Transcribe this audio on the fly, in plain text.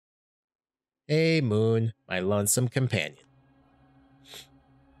Hey, Moon, my lonesome companion.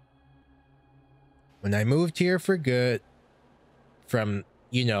 When I moved here for good, from,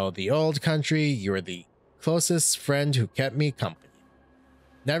 the old country, you were the closest friend who kept me company.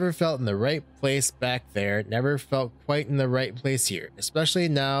 Never felt in the right place back there, never felt quite in the right place here, especially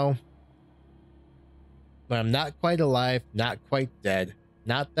now when I'm not quite alive, not quite dead,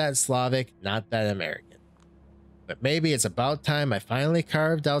 not that Slavic, not that American. But maybe it's about time I finally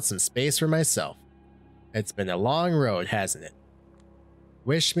carved out some space for myself. It's been a long road, hasn't it?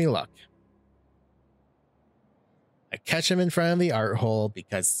 Wish me luck. I catch him in front of the art hole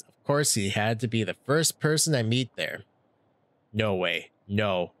because, of course, he had to be the first person I meet there. No way.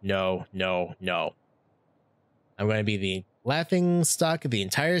 No, no, no, no. I'm going to be the laughing stock of the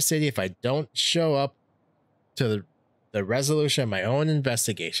entire city if I don't show up to the resolution of my own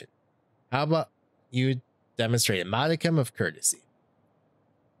investigation. How about you demonstrate a modicum of courtesy?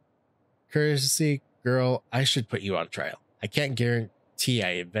 Courtesy, girl, I should put you on trial. I can't guarantee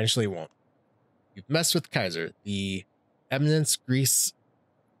I eventually won't. You've messed with Kaiser, the eminence Greece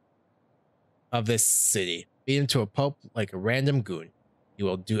of this city. Beat him to a pulp like a random goon. He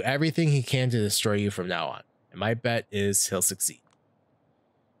will do everything he can to destroy you from now on, and my bet is he'll succeed.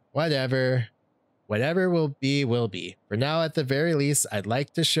 Whatever will be, will be. For now, at the very least, I'd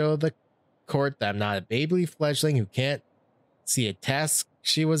like to show the court that I'm not a baby fledgling who can't see a task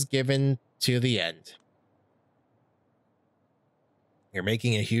she was given to the end. You're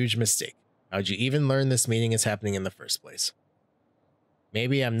making a huge mistake. How'd you even learn this meeting is happening in the first place?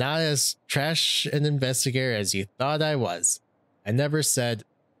 Maybe I'm not as trash an investigator as you thought I was. I never said,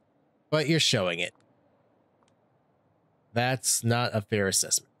 but you're showing it. That's not a fair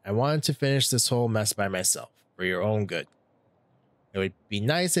assessment. I wanted to finish this whole mess by myself, for your own good. It would be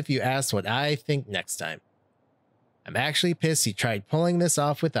nice if you asked what I think next time. I'm actually pissed he tried pulling this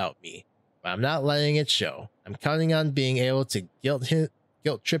off without me, but I'm not letting it show. I'm counting on being able to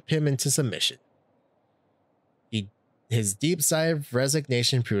guilt trip him into submission. His deep sigh of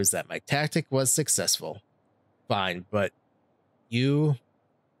resignation proves that my tactic was successful. Fine, but you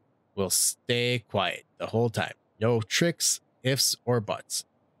will stay quiet the whole time. No tricks, ifs, or buts.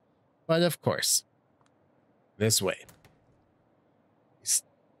 But of course, this way.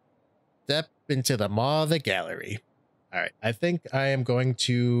 Step into the maw of the gallery. Alright, I think I am going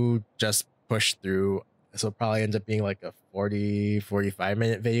to just push through. This will probably end up being like a 45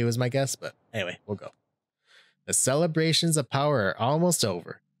 minute video is my guess, but anyway, we'll go. The celebrations of power are almost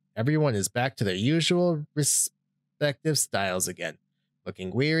over. Everyone is back to their usual respective styles again,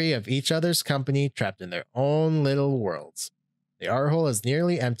 looking weary of each other's company, trapped in their own little worlds. The art hole is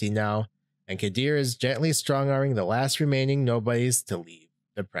nearly empty now, and Kadir is gently strong-arming the last remaining nobodies to leave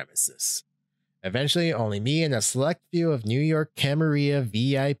the premises. Eventually, only me and a select few of New York Camarilla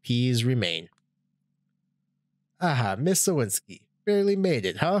VIPs remain. Aha, Miss Lewinsky, barely made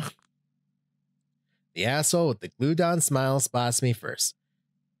it, huh? The asshole with the glued-on smile spots me first,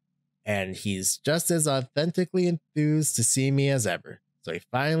 and he's just as authentically enthused to see me as ever, so he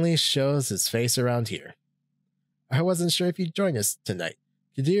finally shows his face around here. I wasn't sure if you'd join us tonight.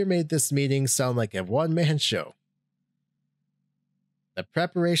 Kadir made this meeting sound like a one-man show. The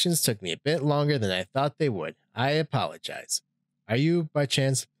preparations took me a bit longer than I thought they would. I apologize. Are you, by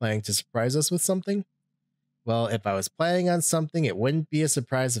chance, planning to surprise us with something? Well, if I was planning on something, it wouldn't be a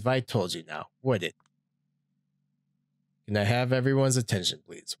surprise if I told you now, would it? Can I have everyone's attention,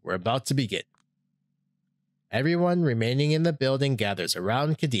 please? We're about to begin. Everyone remaining in the building gathers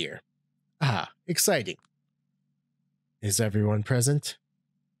around Kadir. Ah, exciting. Is everyone present?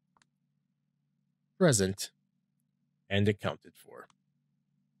 Present. And accounted for.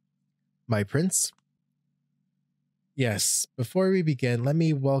 My prince? Yes, before we begin, let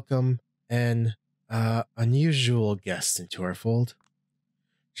me welcome an unusual guest into our fold.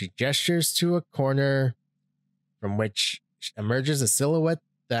 She gestures to a corner from which emerges a silhouette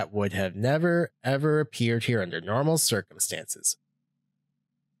that would have never ever appeared here under normal circumstances.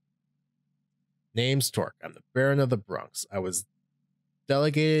 Name's Torque. I'm the Baron of the Bronx. I was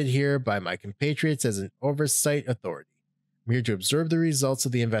delegated here by my compatriots as an oversight authority. I'm here to observe the results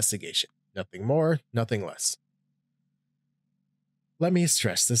of the investigation. Nothing more, nothing less. Let me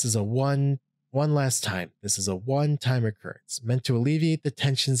stress, this is a one last time. This is a one-time occurrence, meant to alleviate the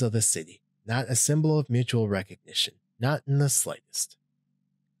tensions of the city, not a symbol of mutual recognition, not in the slightest.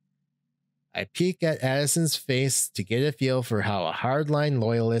 I peek at Addison's face to get a feel for how a hardline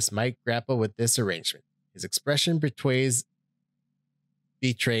loyalist might grapple with this arrangement. His expression betrays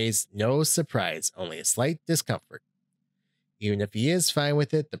no surprise, only a slight discomfort. Even if he is fine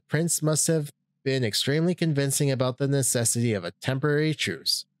with it, the prince must have been extremely convincing about the necessity of a temporary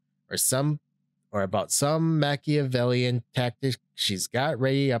truce, or some or about some Machiavellian tactic she's got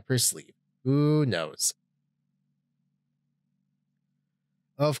ready up her sleeve. Who knows?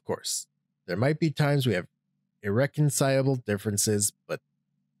 Of course, there might be times we have irreconcilable differences, but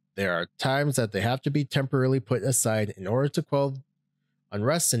there are times that they have to be temporarily put aside in order to quell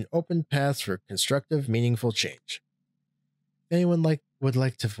unrest and open paths for constructive, meaningful change. If anyone would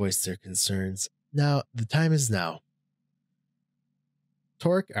like to voice their concerns, now the time is now.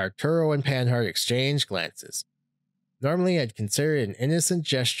 Torque, Arturo, and Panhard exchange glances. Normally, I'd consider it an innocent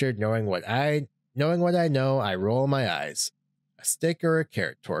gesture. Knowing what I know, I roll my eyes. A stick or a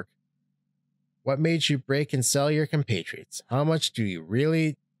carrot, Torque? What made you break and sell your compatriots? How much do you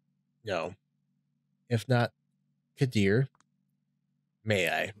really know? If not, Kadir, may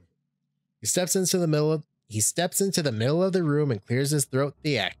I? He steps into the middle of the room and clears his throat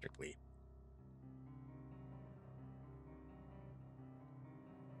theatrically.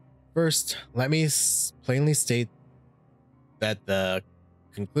 First, let me plainly state that the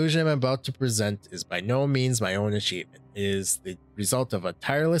conclusion I'm about to present is by no means my own achievement. It is the result of a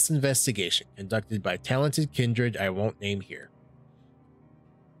tireless investigation conducted by talented kindred I won't name here.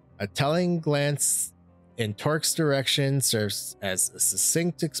 A telling glance in Torque's direction serves as a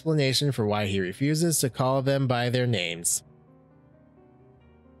succinct explanation for why he refuses to call them by their names.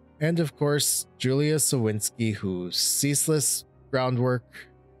 And of course, Julia Sawinski, whose ceaseless groundwork...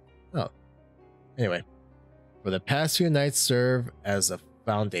 Anyway, for the past few nights serve as a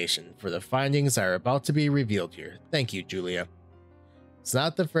foundation for the findings that are about to be revealed here. Thank you, Julia. It's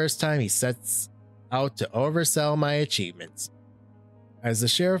not the first time he sets out to oversell my achievements. As the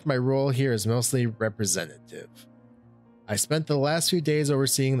sheriff, my role here is mostly representative. I spent the last few days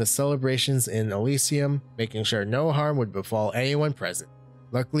overseeing the celebrations in Elysium, making sure no harm would befall anyone present.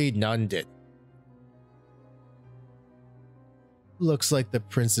 Luckily, none did. Looks like the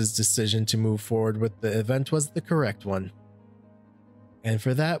prince's decision to move forward with the event was the correct one. And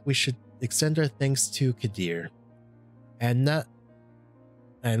for that, we should extend our thanks to Kadir. And let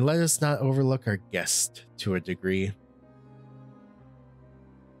us not overlook our guest to a degree.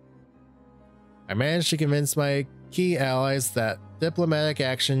 I managed to convince my key allies that diplomatic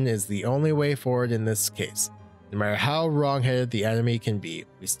action is the only way forward in this case. No matter how wrong-headed the enemy can be,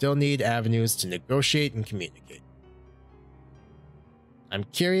 we still need avenues to negotiate and communicate. I'm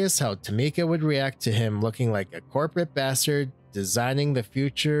curious how Tamika would react to him looking like a corporate bastard designing the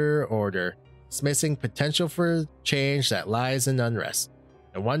future order, dismissing potential for change that lies in unrest.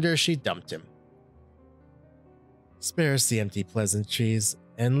 I wonder if she dumped him. Spare us the empty pleasantries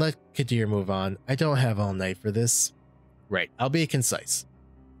and let Kadir move on. I don't have all night for this. Right, I'll be concise.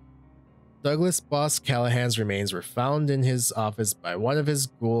 Douglas Boss Callahan's remains were found in his office by one of his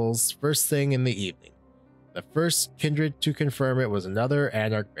ghouls first thing in the evening. The first kindred to confirm it was another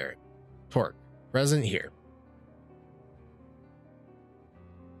Anarch Baron, Torque, present here.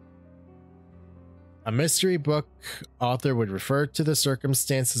 A mystery book author would refer to the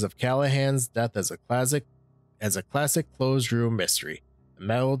circumstances of Callahan's death as a classic closed room mystery. The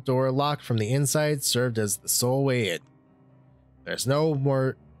metal door locked from the inside served as the sole way in. There was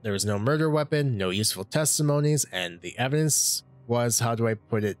no murder weapon, no useful testimonies, and the evidence was, how do I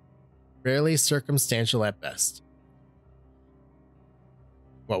put it, barely circumstantial at best.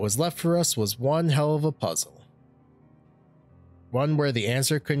 What was left for us was one hell of a puzzle. One where the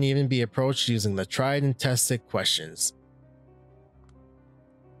answer couldn't even be approached using the tried and tested questions.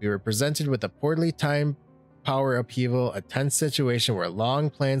 We were presented with a poorly timed power upheaval, a tense situation where a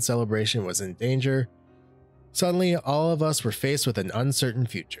long-planned celebration was in danger. Suddenly, all of us were faced with an uncertain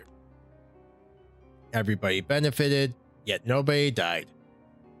future. Everybody benefited, yet nobody died.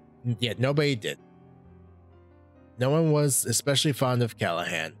 Yet nobody did. No one was especially fond of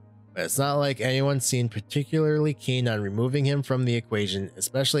Callahan, but it's not like anyone seemed particularly keen on removing him from the equation,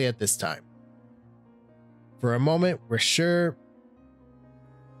 especially at this time. For a moment, we're sure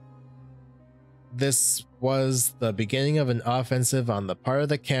this was the beginning of an offensive on the part of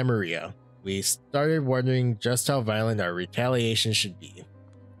the Camarilla. We started wondering just how violent our retaliation should be.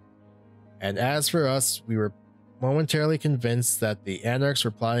 And as for us, we were momentarily convinced that the Anarchs were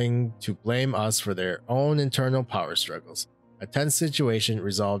plotting to blame us for their own internal power struggles. A tense situation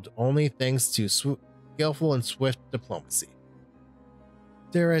resolved only thanks to skillful and swift diplomacy.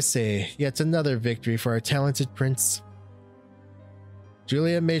 Dare I say, yet another victory for our talented prince.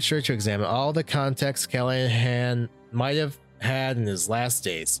 Julia made sure to examine all the contexts Callahan might have had in his last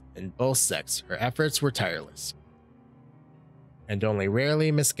days. In both sects, her efforts were tireless, and only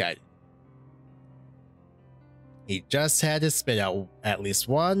rarely misguided. He just had to spit out at least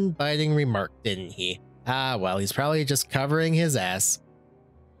one biting remark, didn't he? Ah, well, he's probably just covering his ass.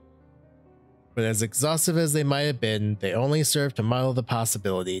 But as exhaustive as they might have been, they only served to muddle the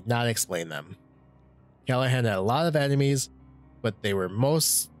possibility, not explain them. Callahan had a lot of enemies, but they were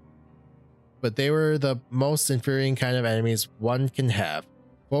the most infuriating kind of enemies one can have.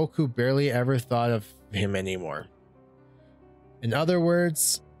 Folk who barely ever thought of him anymore. In other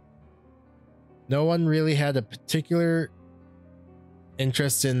words, no one really had a particular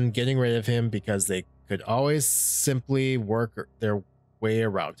interest in getting rid of him because they could always simply work their way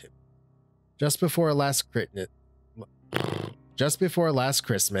around him. Just before last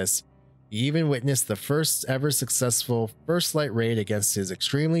Christmas, he even witnessed the first ever successful First Light raid against his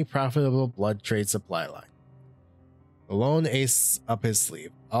extremely profitable blood trade supply line. The lone ace up his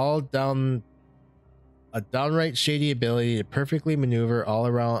sleeve, a downright shady ability to perfectly maneuver all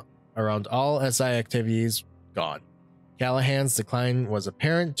around all SI activities, gone. Callahan's decline was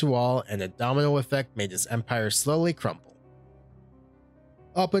apparent to all, and a domino effect made his empire slowly crumble.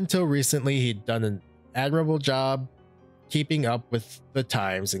 Up until recently, he'd done an admirable job keeping up with the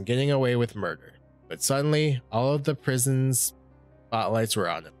times and getting away with murder, but suddenly all of the prison's spotlights were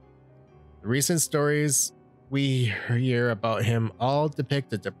on him. The recent stories we hear about him all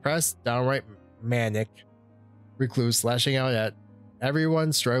depict a depressed, downright manic recluse lashing out at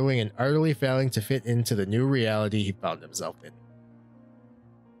everyone, struggling and utterly failing to fit into the new reality he found himself in.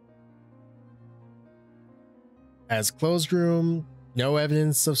 A closed room, no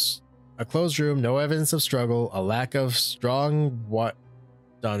evidence of struggle, a lack of strong what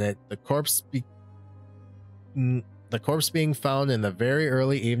done it, the corpse being found in the very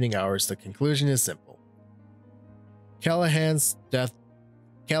early evening hours. The conclusion is simple. Callahan's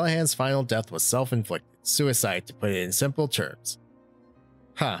final death was self-inflicted, suicide to put it in simple terms.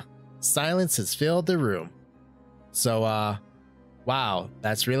 Silence has filled the room. So wow,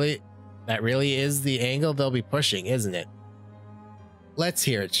 that really is the angle they'll be pushing, isn't it? Let's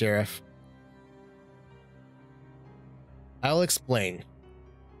hear it, Sheriff. I'll explain.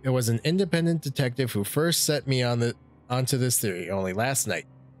 It was an independent detective who first set me onto this theory only last night.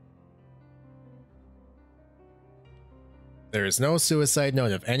 There is no suicide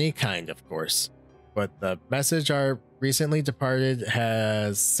note of any kind, of course, but the message our recently departed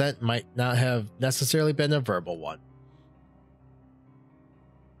has sent might not have necessarily been a verbal one.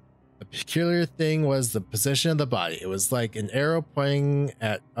 The peculiar thing was the position of the body. It was like an arrow pointing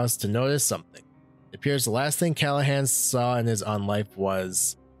at us to notice something. It appears the last thing Callahan saw in his own life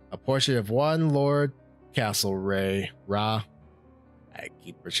was a portrait of one Lord Castlereagh. I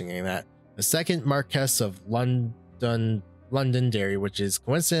keep butchering that. The second Marquess of Londonderry, which is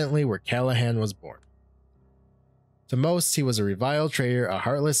coincidentally where Callahan was born. To most, he was a reviled traitor, a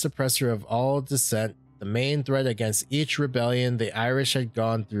heartless suppressor of all dissent, the main threat against each rebellion the Irish had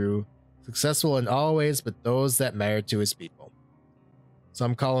gone through, successful in all ways but those that mattered to his people.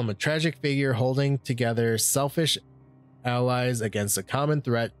 Some call him a tragic figure holding together selfish allies against a common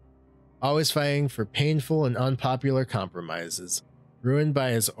threat, always fighting for painful and unpopular compromises, ruined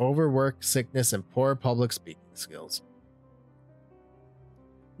by his overwork, sickness, and poor public speaking skills.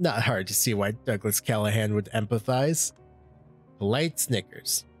 Not hard to see why Douglas Callahan would empathize. Polite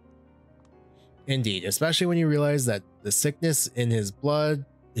snickers. Indeed, especially when you realize that the sickness in his blood,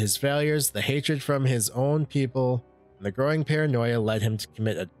 his failures, the hatred from his own people, and the growing paranoia led him to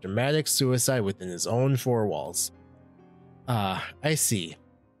commit a dramatic suicide within his own four walls. I see.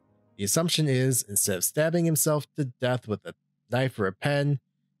 The assumption is, instead of stabbing himself to death with a knife or a pen,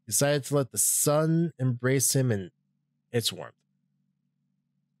 he decided to let the sun embrace him in its warmth.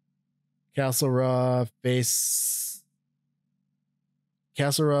 Castlereagh's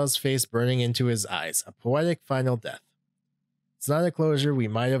face burning into his eyes, a poetic final death. It's not a closure we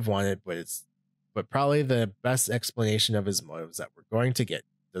might have wanted, but probably the best explanation of his motives that we're going to get.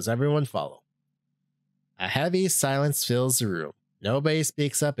 Does everyone follow? A heavy silence fills the room. Nobody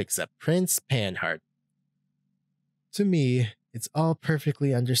speaks up except Prince Panhard. To me, it's all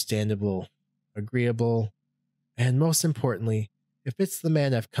perfectly understandable, agreeable, and most importantly, it fits the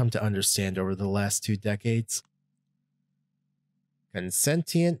man I've come to understand over the last 2 decades.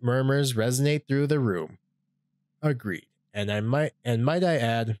 Consentient murmurs resonate through the room. Agreed. And might I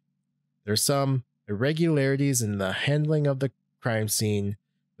add, there's some irregularities in the handling of the crime scene,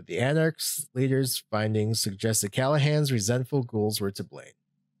 but the Anarch's leader's findings suggest that Callahan's resentful ghouls were to blame.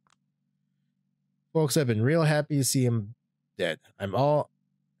 Folks have been real happy to see him dead. All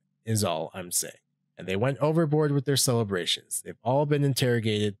I'm saying. And they went overboard with their celebrations. They've all been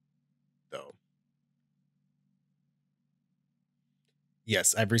interrogated, though.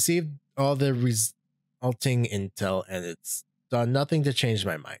 Yes, I've received all the resulting intel, and it's done nothing to change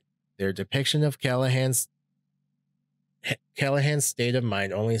my mind. Their depiction of Callahan's state of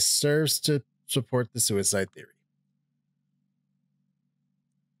mind only serves to support the suicide theory.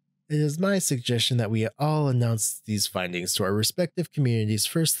 It is my suggestion that we all announce these findings to our respective communities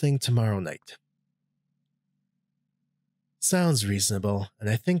first thing tomorrow night. Sounds reasonable, and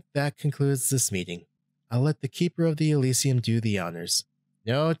I think that concludes this meeting. I'll let the Keeper of the Elysium do the honors.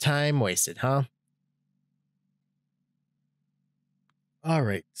 No time wasted, huh?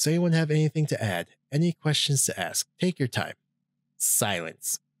 Alright, does anyone have anything to add? Any questions to ask? Take your time.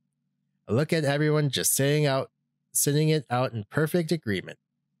 Silence. I look at everyone just sitting it out in perfect agreement.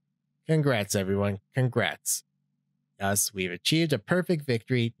 Congrats, everyone. Congrats. Us, we've achieved a perfect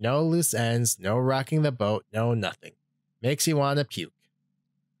victory. No loose ends, no rocking the boat, no nothing. Makes you want to puke.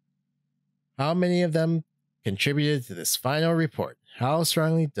 How many of them contributed to this final report? How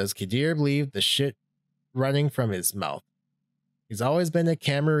strongly does Kadir believe the shit running from his mouth? He's always been a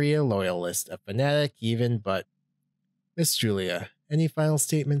Camarilla loyalist, a fanatic even, but... Miss Julia, any final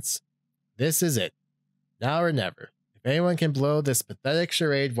statements? This is it. Now or never. If anyone can blow this pathetic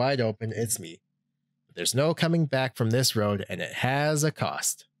charade wide open, it's me. But there's no coming back from this road, and it has a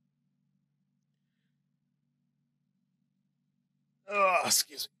cost. Oh,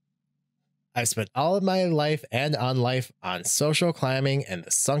 excuse me. I've spent all of my life and on life on social climbing, and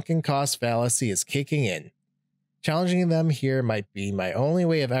the sunken cost fallacy is kicking in. Challenging them here might be my only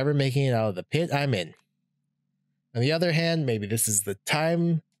way of ever making it out of the pit I'm in. On the other hand, maybe this is the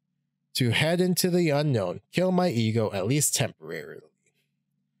time to head into the unknown, kill my ego at least temporarily.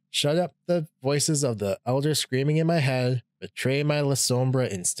 Shut up the voices of the elder screaming in my head, betray my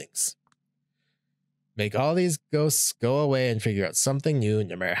Lasombra instincts. Make all these ghosts go away and figure out something new,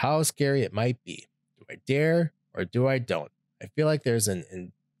 no matter how scary it might be. Do I dare or do I don't? I feel like there's an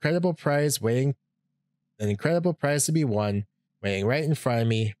incredible prize to be won, waiting right in front of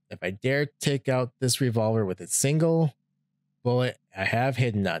me. If I dare take out this revolver with its single bullet I have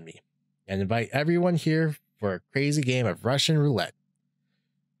hidden on me, and invite everyone here for a crazy game of Russian roulette.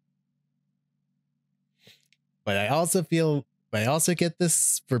 But I also get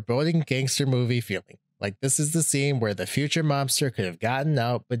this foreboding gangster movie feeling. Like this is the scene where the future mobster could have gotten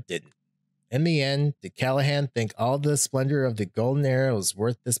out but didn't. In the end, did Callahan think all the splendor of the golden era was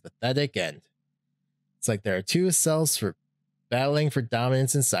worth this pathetic end? It's like there are two selves for battling for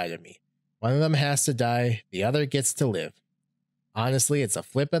dominance inside of me. One of them has to die, the other gets to live. Honestly, it's a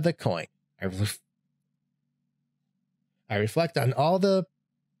flip of the coin. I reflect on all the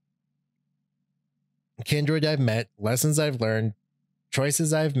kindred I've met, lessons I've learned,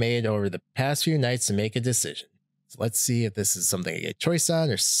 choices I've made over the past few nights to make a decision. So let's see if this is something I get choice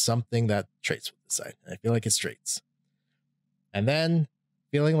on or something that traits will decide. I feel like it's traits. And then,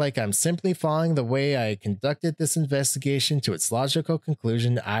 feeling like I'm simply following the way I conducted this investigation to its logical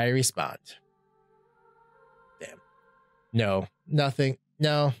conclusion, I respond. Damn. No, nothing.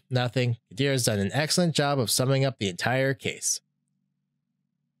 No, nothing. Kadir has done an excellent job of summing up the entire case.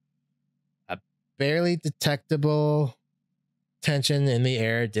 A barely detectable tension in the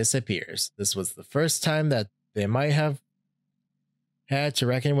air disappears. This was the first time that they might have had to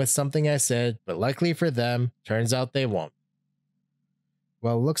reckon with something I said, but luckily for them, turns out they won't.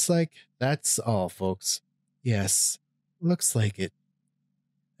 Well, looks like that's all, folks. Yes, looks like it.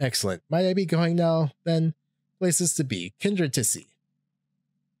 Excellent. Might I be going now, then? Places to be, kindred to see.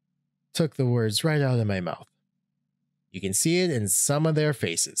 Took the words right out of my mouth. You can see it in some of their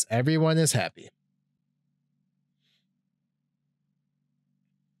faces. Everyone is happy.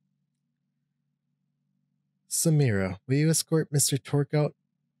 Samira, will you escort Mr. Torque out?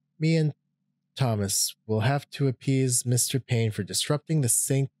 Me and Thomas will have to appease Mr. Payne for disrupting the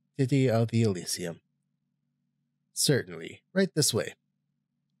sanctity of the Elysium. Certainly. Right this way.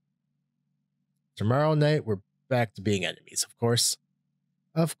 Tomorrow night, we're back to being enemies, of course.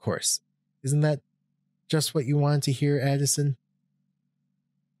 Of course. Isn't that just what you wanted to hear, Addison?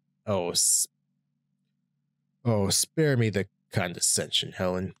 Oh, spare me the condescension,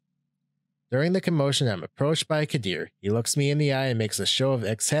 Helen. During the commotion, I'm approached by Kadir. He looks me in the eye and makes a show of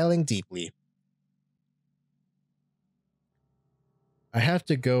exhaling deeply. I have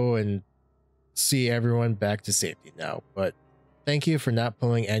to go and see everyone back to safety now, but thank you for not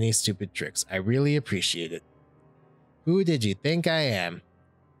pulling any stupid tricks. I really appreciate it. Who did you think I am?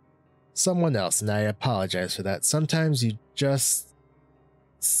 Someone else, and I apologize for that. Sometimes you just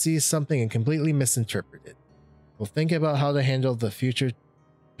see something and completely misinterpret it. We'll think about how to handle the future,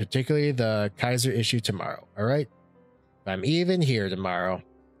 particularly the Kaiser issue tomorrow, alright? If I'm even here tomorrow.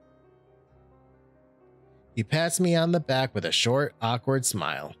 He pats me on the back with a short, awkward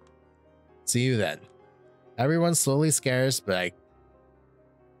smile. See you then. Everyone slowly scatters, but I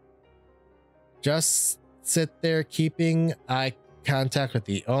just sit there keeping eye contact with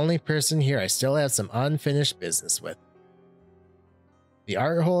the only person here I still have some unfinished business with. The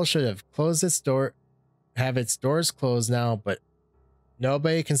art hole should have have its doors closed now, but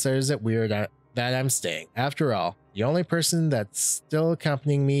nobody considers it weird that I'm staying. After all, the only person that's still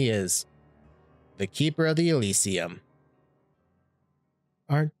accompanying me is the Keeper of the Elysium.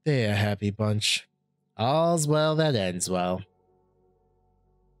 Aren't they a happy bunch? All's well that ends well.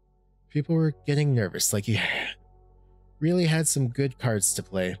 People were getting nervous, like you really had some good cards to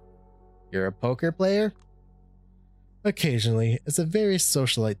play. You're a poker player? Occasionally, it's a very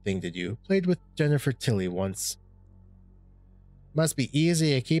socialite thing to do. Played with Jennifer Tilly once. Must be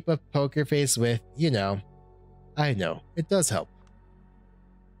easy to keep a poker face with, you know. I know, it does help.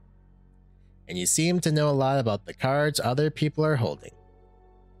 And you seem to know a lot about the cards other people are holding.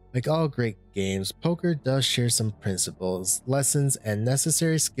 Like all great games, poker does share some principles, lessons, and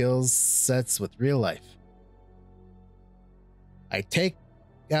necessary skills sets with real life. I take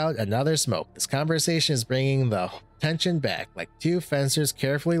out another smoke. This conversation is bringing the tension back, like two fencers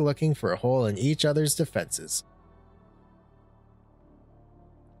carefully looking for a hole in each other's defenses.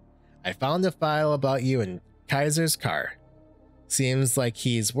 I found a file about you in Kaiser's car. Seems like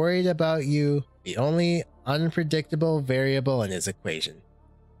he's worried about you, the only unpredictable variable in his equation.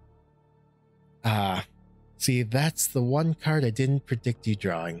 See, that's the one card I didn't predict you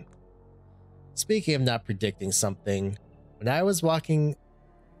drawing. Speaking of not predicting something, when I was waking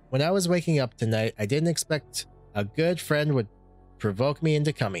up tonight, I didn't expect a good friend would provoke me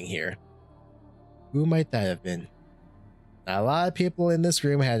into coming here. Who might that have been? Not a lot of people in this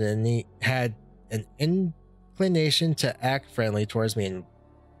room had an inclination to act friendly towards me in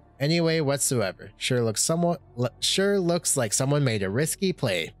any way whatsoever. Sure looks like someone made a risky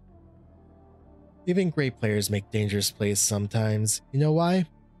play. Even great players make dangerous plays sometimes. You know why?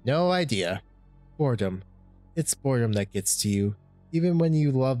 No idea. Boredom. It's boredom that gets to you. Even when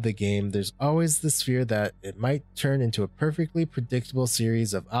you love the game, there's always this fear that it might turn into a perfectly predictable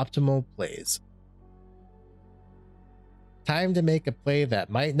series of optimal plays. Time to make a play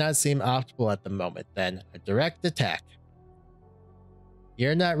that might not seem optimal at the moment, then a direct attack.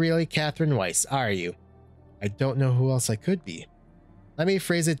 You're not really Catherine Weiss, are you? I don't know who else I could be. Let me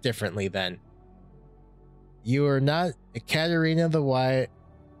phrase it differently then. You are not Ekaterina the Wise.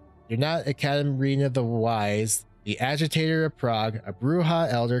 You're not Ekaterina the Wise, the agitator of Prague, a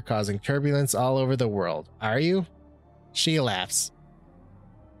Bruja elder causing turbulence all over the world, are you? She laughs.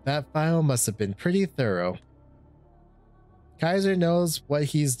 That file must have been pretty thorough. Kaiser knows what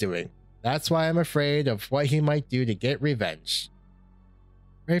he's doing. That's why I'm afraid of what he might do to get revenge.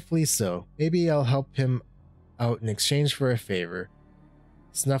 Rightfully so. Maybe I'll help him out in exchange for a favor.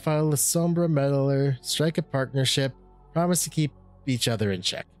 Snuff out a Lasombra meddler, strike a partnership, promise to keep each other in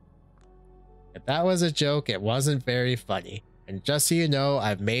check. If that was a joke, it wasn't very funny. And just so you know,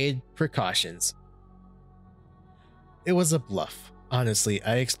 I've made precautions. It was a bluff. Honestly,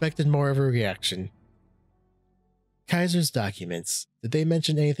 I expected more of a reaction. Kaiser's documents. Did they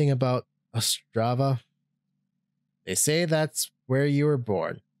mention anything about Ostrava? They say that's where you were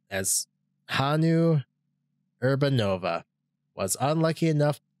born, as Hanu Urbanova was unlucky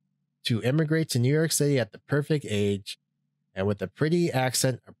enough to immigrate to New York City at the perfect age and with a pretty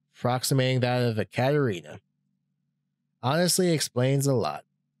accent approximating that of Ekaterina. Honestly explains a lot.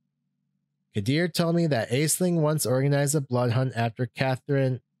 Kadir told me that Aisling once organized a blood hunt after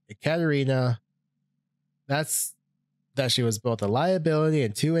Ekaterina. That she was both a liability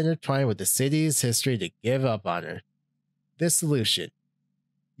and too intertwined with the city's history to give up on her. This solution,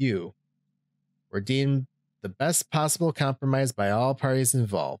 you, were deemed the best possible compromise by all parties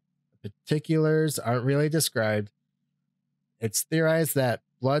involved. The particulars aren't really described. It's theorized that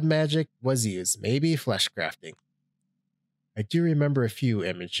blood magic was used, maybe flesh crafting. I do remember a few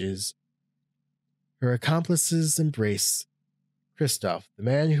images. Her accomplices embrace Christoph, the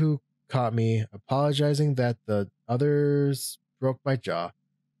man who caught me, apologizing that the others broke my jaw,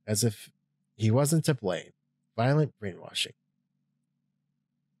 as if he wasn't to blame. Violent brainwashing.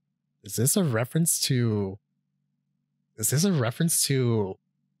 Is this a reference to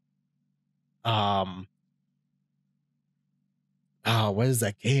what is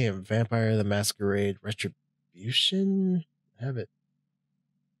that game? Vampire the Masquerade Retribution? I have it.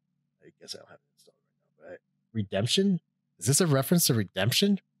 I guess I don't have it installed right now, but Redemption? Is this a reference to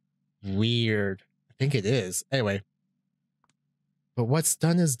Redemption? Weird. I think it is. Anyway. But what's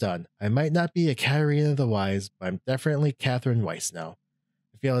done is done. I might not be Ekaterina the Wise, but I'm definitely Catherine Weiss now.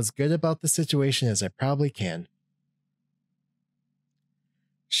 I feel as good about the situation as I probably can.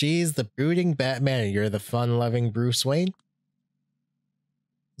 She's the brooding Batman and you're the fun-loving Bruce Wayne?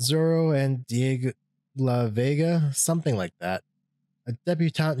 Zorro and Diego La Vega? Something like that. A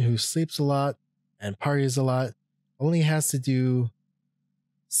debutante who sleeps a lot and parties a lot, only has to do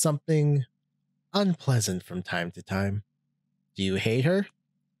something unpleasant from time to time. Do you hate her?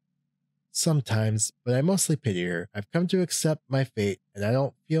 Sometimes, but I mostly pity her. I've come to accept my fate, and I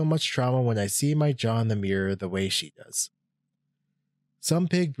don't feel much trauma when I see my jaw in the mirror the way she does. Some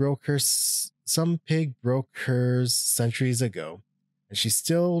pig broke hers centuries ago, and she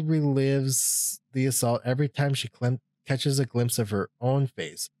still relives the assault every time she catches a glimpse of her own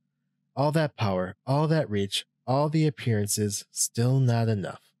face. All that power, all that reach, all the appearances, still not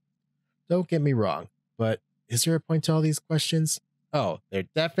enough. Don't get me wrong, but is there a point to all these questions? Oh, there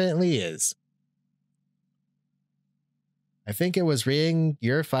definitely is. I think it was reading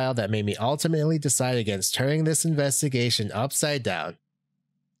your file that made me ultimately decide against turning this investigation upside down.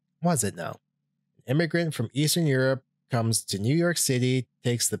 Was it now? An immigrant from Eastern Europe comes to New York City,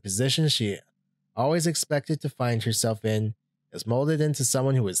 takes the position she always expected to find herself in, is molded into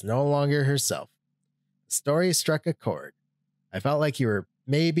someone who is no longer herself. The story struck a chord. I felt like you were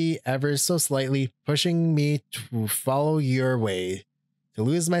maybe ever so slightly pushing me to follow your way, to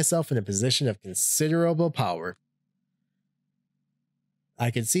lose myself in a position of considerable power.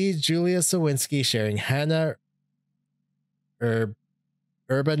 I could see Julia Sawinski sharing Hannah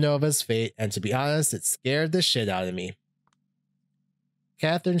Urbanova's fate, and to be honest, it scared the shit out of me.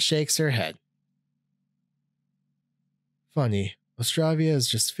 Catherine shakes her head. Funny, Ostravia is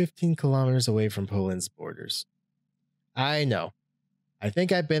just 15 kilometers away from Poland's borders. I know. I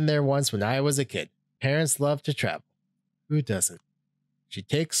think I've been there once when I was a kid. Parents love to travel. Who doesn't? She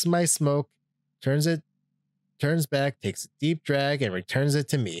takes my smoke, turns back, takes a deep drag, and returns it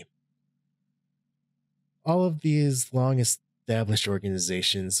to me. All of these long-established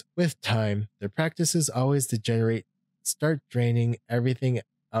organizations, with time, their practices always degenerate, start draining everything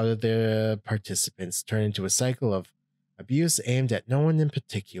out of their participants, turn into a cycle of abuse aimed at no one in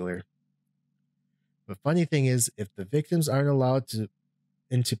particular. The funny thing is, if the victims aren't allowed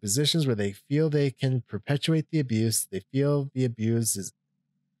into positions where they feel they can perpetuate the abuse, they feel the abuse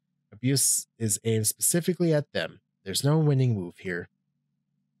is aimed specifically at them. There's no winning move here.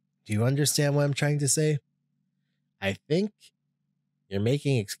 Do you understand what I'm trying to say? I think you're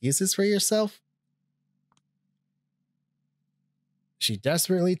making excuses for yourself. She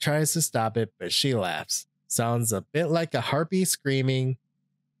desperately tries to stop it, but she laughs. Sounds a bit like a harpy screaming,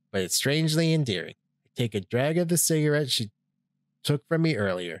 but it's strangely endearing. I take a drag of the cigarette she took from me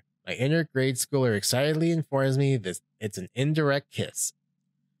earlier. My inner grade schooler excitedly informs me that it's an indirect kiss.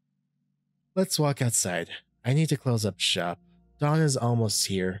 Let's walk outside. I need to close up shop. Dawn is almost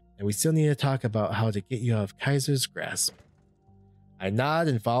here, and we still need to talk about how to get you out of Kaiser's grasp. I nod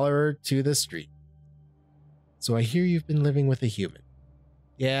and follow her to the street. So I hear you've been living with a human.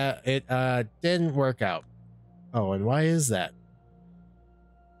 Yeah, it didn't work out. Oh, and why is that?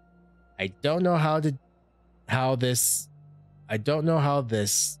 I don't know how this,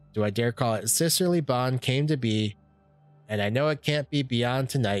 do I dare call it, sisterly bond came to be, and I know it can't be beyond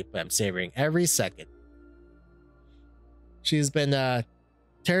tonight, but I'm savoring every second.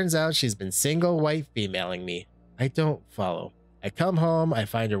 Turns out she's been single white femaling me. I don't follow. I come home, I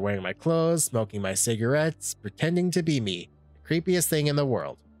find her wearing my clothes, smoking my cigarettes, pretending to be me. The creepiest thing in the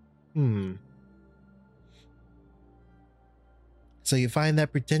world. So you find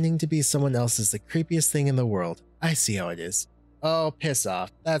that pretending to be someone else is the creepiest thing in the world. I see how it is. Oh, piss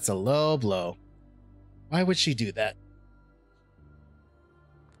off. That's a low blow. Why would she do that?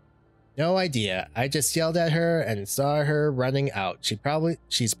 No idea. I just yelled at her and saw her running out.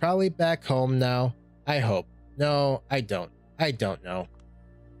 She's probably back home now. I hope. No, I don't. I don't know.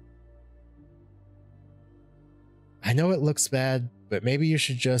 I know it looks bad, but maybe you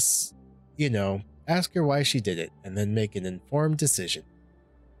should just, ask her why she did it and then make an informed decision.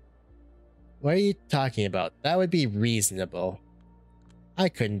 What are you talking about? That would be reasonable. I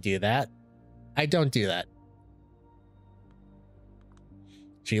couldn't do that. I don't do that.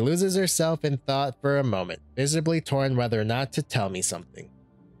 She loses herself in thought for a moment, visibly torn whether or not to tell me something.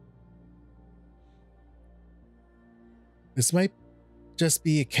 This might just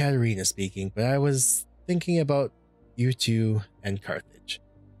be Katerina speaking, but I was thinking about you two and Carthage.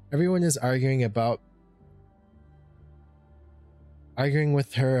 Everyone is arguing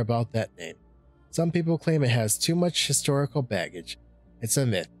with her about that name. Some people claim it has too much historical baggage. It's a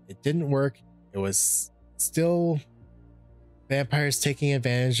myth. It didn't work. It was still vampires taking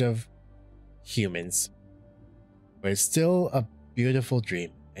advantage of humans. But it's still a beautiful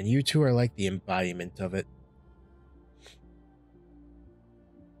dream, and you two are like the embodiment of it.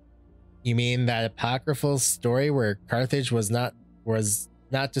 You mean that apocryphal story where Carthage was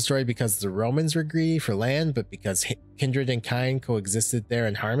not destroyed because the Romans were greedy for land, but because kindred and kind coexisted there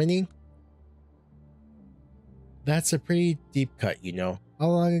in harmony? That's a pretty deep cut, you know. How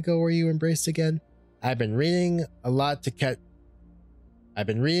long ago were you embraced again? I've been reading a lot to catch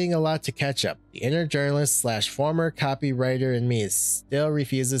up. The inner journalist / former copywriter in me still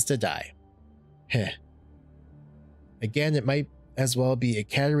refuses to die. Heh. Again, it might as well be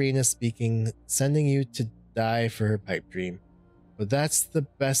Ekaterina speaking, sending you to die for her pipe dream. But that's the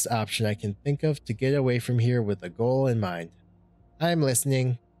best option I can think of to get away from here with a goal in mind. I'm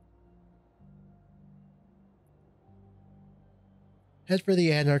listening. Head for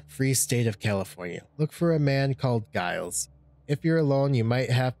the anarch-free state of California. Look for a man called Giles. If you're alone, you might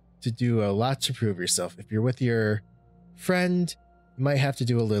have to do a lot to prove yourself. If you're with your friend, you might have to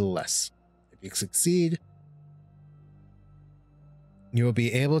do a little less. If you succeed, you will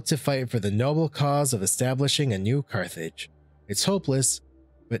be able to fight for the noble cause of establishing a new Carthage. It's hopeless,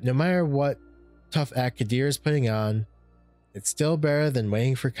 but no matter what tough act Kadir is putting on, it's still better than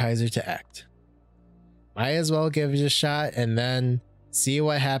waiting for Kaiser to act. Might as well give it a shot and then see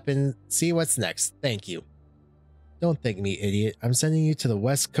what happens, see what's next. Thank you. Don't thank me, idiot. I'm sending you to the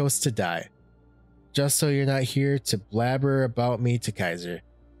West Coast to die. Just so you're not here to blabber about me to Kaiser.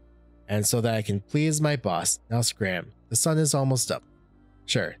 And so that I can please my boss. Now scram. The sun is almost up.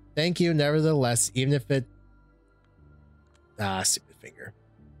 Sure. Thank you, nevertheless, even if it... stupid finger.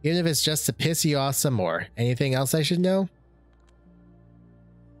 Even if it's just to piss you off some more. Anything else I should know?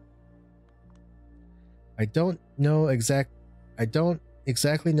 I don't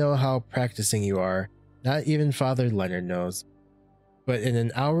exactly know how practicing you are. Not even Father Leonard knows. But in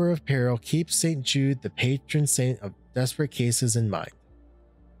an hour of peril, keep St. Jude, the patron saint of desperate cases, in mind.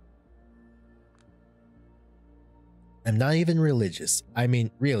 I'm not even religious. I mean,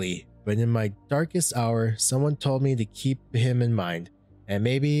 really. But in my darkest hour, someone told me to keep him in mind. And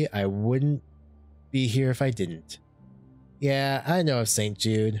maybe I wouldn't be here if I didn't. Yeah, I know of St.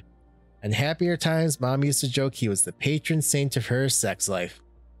 Jude. In happier times, Mom used to joke he was the patron saint of her sex life.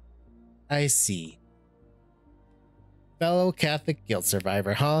 I see. Fellow Catholic guilt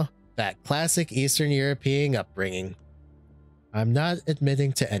survivor, huh? That classic Eastern European upbringing. I'm not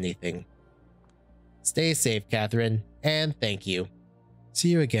admitting to anything. Stay safe, Catherine, and thank you. See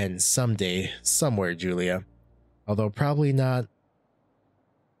you again someday, somewhere, Julia. Although probably not.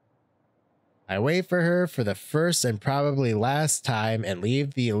 I wait for her for the first and probably last time and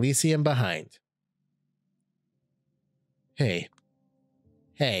leave the Elysium behind. Hey.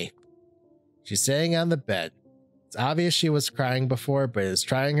 Hey. She's sitting on the bed. It's obvious she was crying before, but is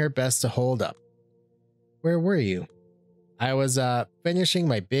trying her best to hold up. Where were you? I was, finishing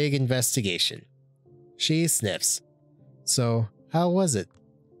my big investigation. She sniffs. So, how was it?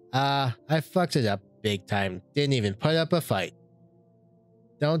 I fucked it up big time. Didn't even put up a fight.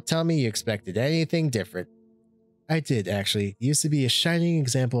 Don't tell me you expected anything different. I did, actually. Used to be a shining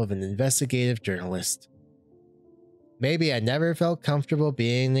example of an investigative journalist. Maybe I never felt comfortable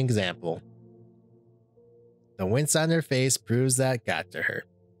being an example. The wince on her face proves that got to her.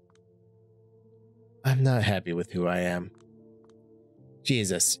 I'm not happy with who I am.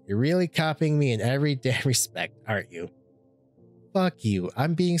 Jesus, you're really copying me in every damn respect, aren't you? Fuck you,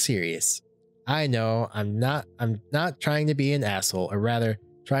 I'm being serious. I know, I'm not trying to be an asshole, or rather,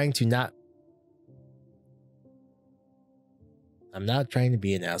 trying to not... I'm not trying to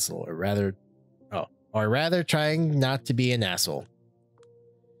be an asshole, or rather trying not to be an asshole.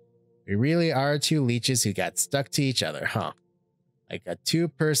 We really are two leeches who got stuck to each other, huh? Like a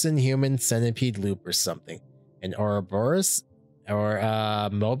two-person human centipede loop or something. An Ouroboros? Or a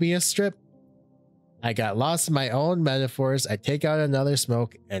Mobius strip? I got lost in my own metaphors. I take out another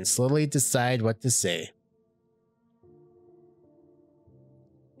smoke and slowly decide what to say.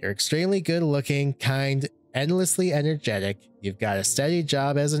 You're extremely good looking, kind, endlessly energetic. You've got a steady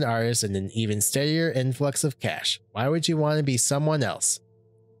job as an artist and an even steadier influx of cash. Why would you want to be someone else?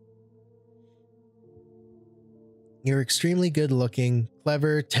 You're extremely good looking,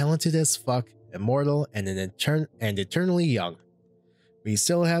 clever, talented as fuck, immortal, and eternally young. But you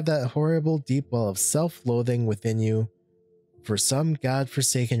still have that horrible deep well of self-loathing within you for some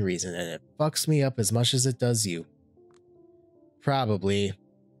godforsaken reason, and it fucks me up as much as it does you. Probably.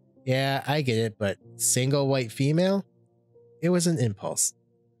 Yeah, I get it, but single white female? It was an impulse.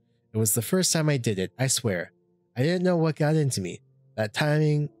 It was the first time I did it, I swear. I didn't know what got into me. That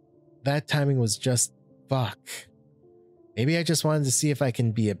timing was just fuck. Maybe I just wanted to see if I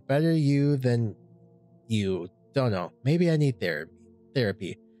can be a better you than you. Don't know. Maybe I need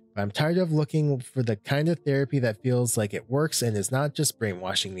therapy. But I'm tired of looking for the kind of therapy that feels like it works and is not just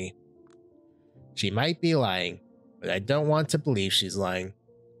brainwashing me. She might be lying, but I don't want to believe she's lying.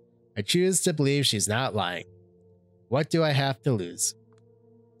 I choose to believe she's not lying. What do I have to lose?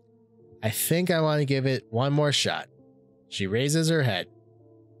 I think I want to give it one more shot. She raises her head.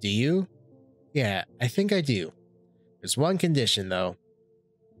 Do you? Yeah, I think I do. There's one condition, though.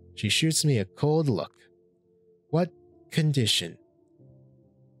 She shoots me a cold look. What condition?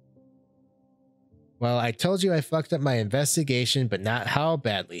 Well, I told you I fucked up my investigation, but not how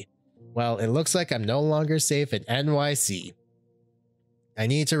badly. Well, it looks like I'm no longer safe at NYC. I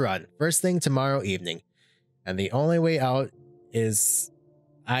need to run, first thing tomorrow evening. And the only way out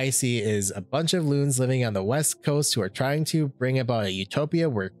I see is a bunch of loons living on the West Coast who are trying to bring about a utopia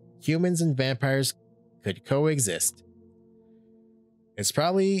where humans and vampires could coexist. It's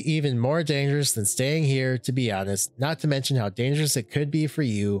probably even more dangerous than staying here, to be honest, not to mention how dangerous it could be for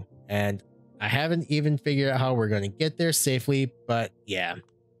you, and I haven't even figured out how we're going to get there safely, but yeah.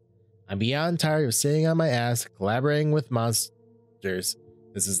 I'm beyond tired of sitting on my ass, collaborating with monsters.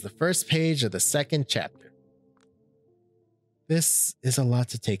 This is the first page of the second chapter. This is a lot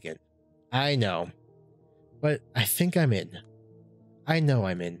to take in. I know. But I think I'm in. I know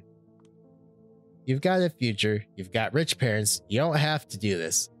I'm in. You've got a future, you've got rich parents, you don't have to do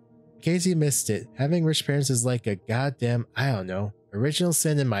this. In case you missed it, having rich parents is like a goddamn, I don't know, original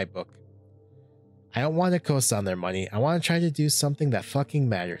sin in my book. I don't want to coast on their money, I want to try to do something that fucking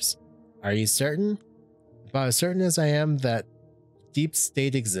matters. Are you certain? About as certain as I am that deep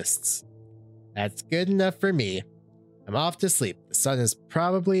state exists. That's good enough for me. I'm off to sleep, the sun is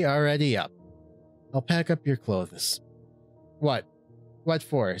probably already up. I'll pack up your clothes. What? What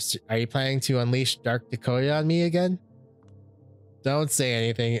for? Are you planning to unleash Dark Dakota on me again? Don't say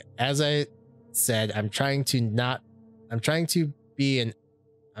anything. As I said, I'm trying not to be an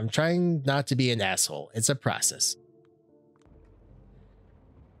asshole. It's a process.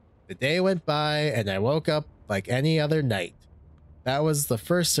 The day went by and I woke up like any other night. That was the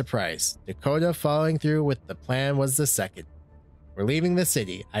first surprise. Dakota following through with the plan was the second. We're leaving the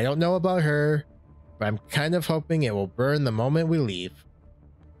city. I don't know about her, but I'm kind of hoping it will burn the moment we leave.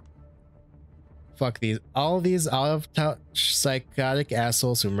 Fuck all these out-of-touch psychotic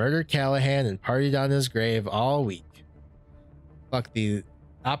assholes who murdered Callahan and partied on his grave all week. Fuck the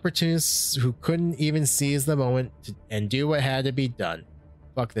opportunists who couldn't even seize the moment and do what had to be done.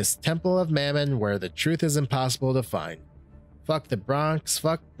 Fuck this temple of Mammon where the truth is impossible to find. Fuck the Bronx,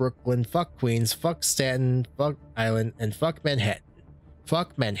 fuck Brooklyn, fuck Queens, fuck Staten, fuck Island, and fuck Manhattan.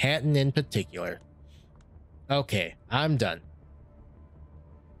 Fuck Manhattan in particular. Okay, I'm done.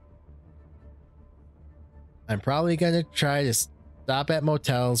 I'm probably gonna try to stop at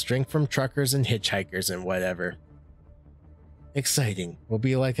motels, drink from truckers and hitchhikers and whatever. Exciting. We'll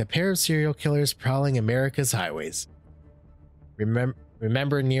be like a pair of serial killers prowling America's highways.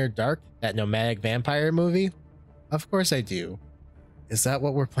 Remember Near Dark, that nomadic vampire movie? Of course I do. Is that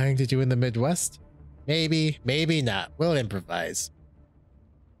what we're planning to do in the Midwest? Maybe, maybe not. We'll improvise.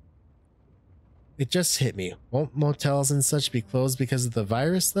 It just hit me. Won't motels and such be closed because of the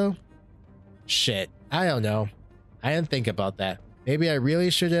virus though? Shit, I don't know. I didn't think about that. Maybe I really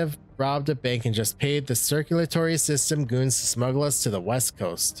should have robbed a bank and just paid the circulatory system goons to smuggle us to the West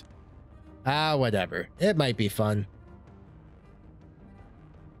Coast. Ah, whatever. It might be fun.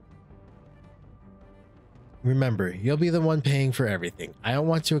 Remember, you'll be the one paying for everything. I don't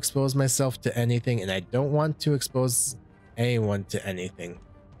want to expose myself to anything, and I don't want to expose anyone to anything.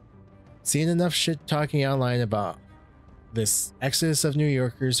 Seen enough shit talking online about this exodus of New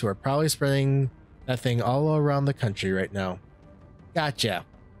Yorkers who are probably spreading that thing all around the country right now. Gotcha.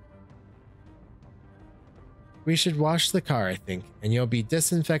 We should wash the car, I think, and you'll be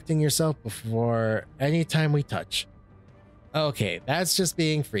disinfecting yourself before any time we touch. Okay, that's just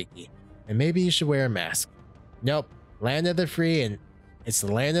being freaky. And maybe you should wear a mask. Nope, land of the free, and it's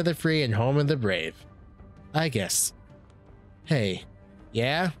the land of the free and home of the brave. I guess. Hey,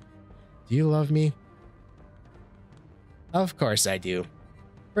 yeah? Do you love me? Of course I do.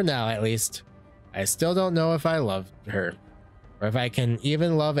 For now, at least. I still don't know if I love her. Or if I can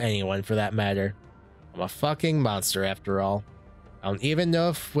even love anyone for that matter. I'm a fucking monster after all. I don't even know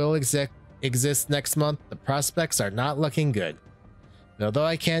if we'll exist next month. The prospects are not looking good. Although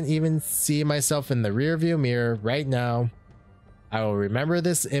I can't even see myself in the rearview mirror right now, I will remember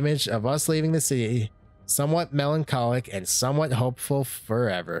this image of us leaving the city, somewhat melancholic and somewhat hopeful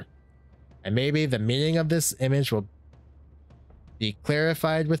forever. And maybe the meaning of this image will be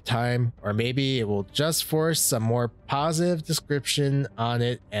clarified with time, or maybe it will just force some more positive description on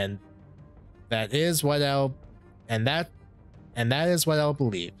it, and that is what I'll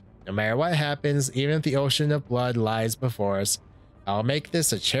believe. No matter what happens, even if the ocean of blood lies before us, I'll make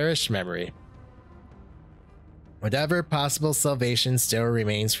this a cherished memory. Whatever possible salvation still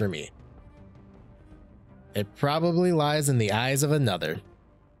remains for me. It probably lies in the eyes of another.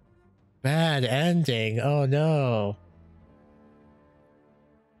 Bad ending. Oh no.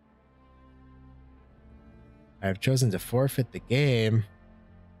 I've chosen to forfeit the game.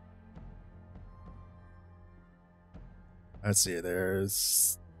 Let's see,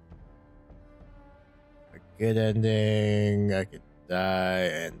 there's a good ending, I could die,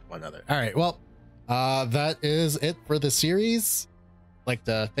 and one other. All right, well, that is it for the series. I'd like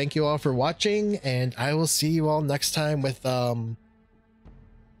to thank you all for watching, and I will see you all next time with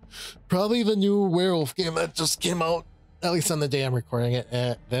probably the new werewolf game that just came out, at least on the day I'm recording it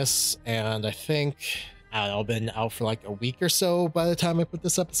at this. And I think I'll been out for like a week or so by the time I put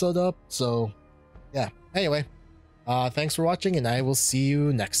this episode up. So yeah, anyway, thanks for watching, and I will see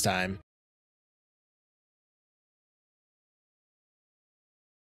you next time.